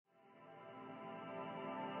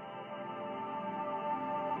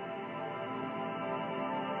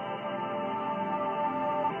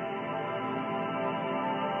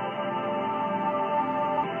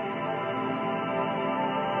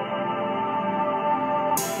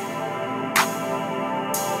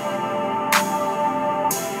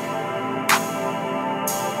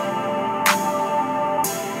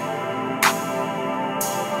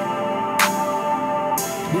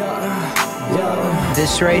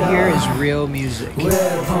This right here is real music.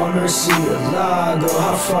 Where upon mercy alive, go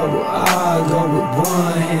how far will I go with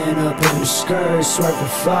one hand up in the skirt, swiping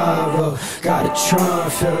 5-0. Got a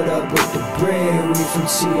trunk filled up with debris, we from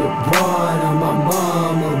T1. On my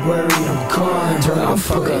mama, worried I'm gone, turn I'm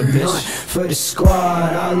fucking bitch. For the squad,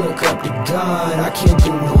 I look up the gun, I can't do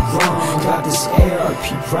no wrong. Got this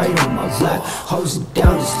ARP right on my lap, hosing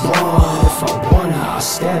down his lawn. If I wanna, I'll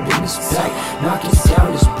stab in his back, knocking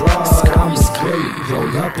down his broad. I'm a great,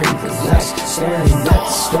 roll up and relax, staring at the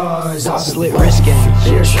stars. I've Slit wrist game,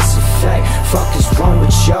 bitch, that's a fact. Fuck is wrong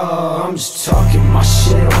with y'all? I'm just talking my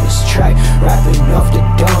shit on this track, rapping off the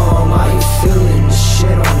dome. I ain't feeling the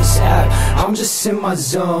shit on this app, I'm just in my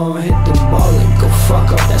zone. Hit the mall and go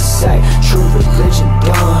fuck up that sack. True religion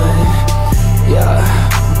done, yeah.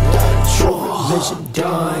 True religion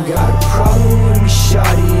done. Got a problem with me,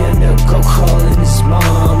 shawty, end up go calling his mom.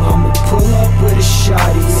 I'ma pull up with a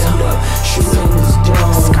shotty, end up shooting his dome.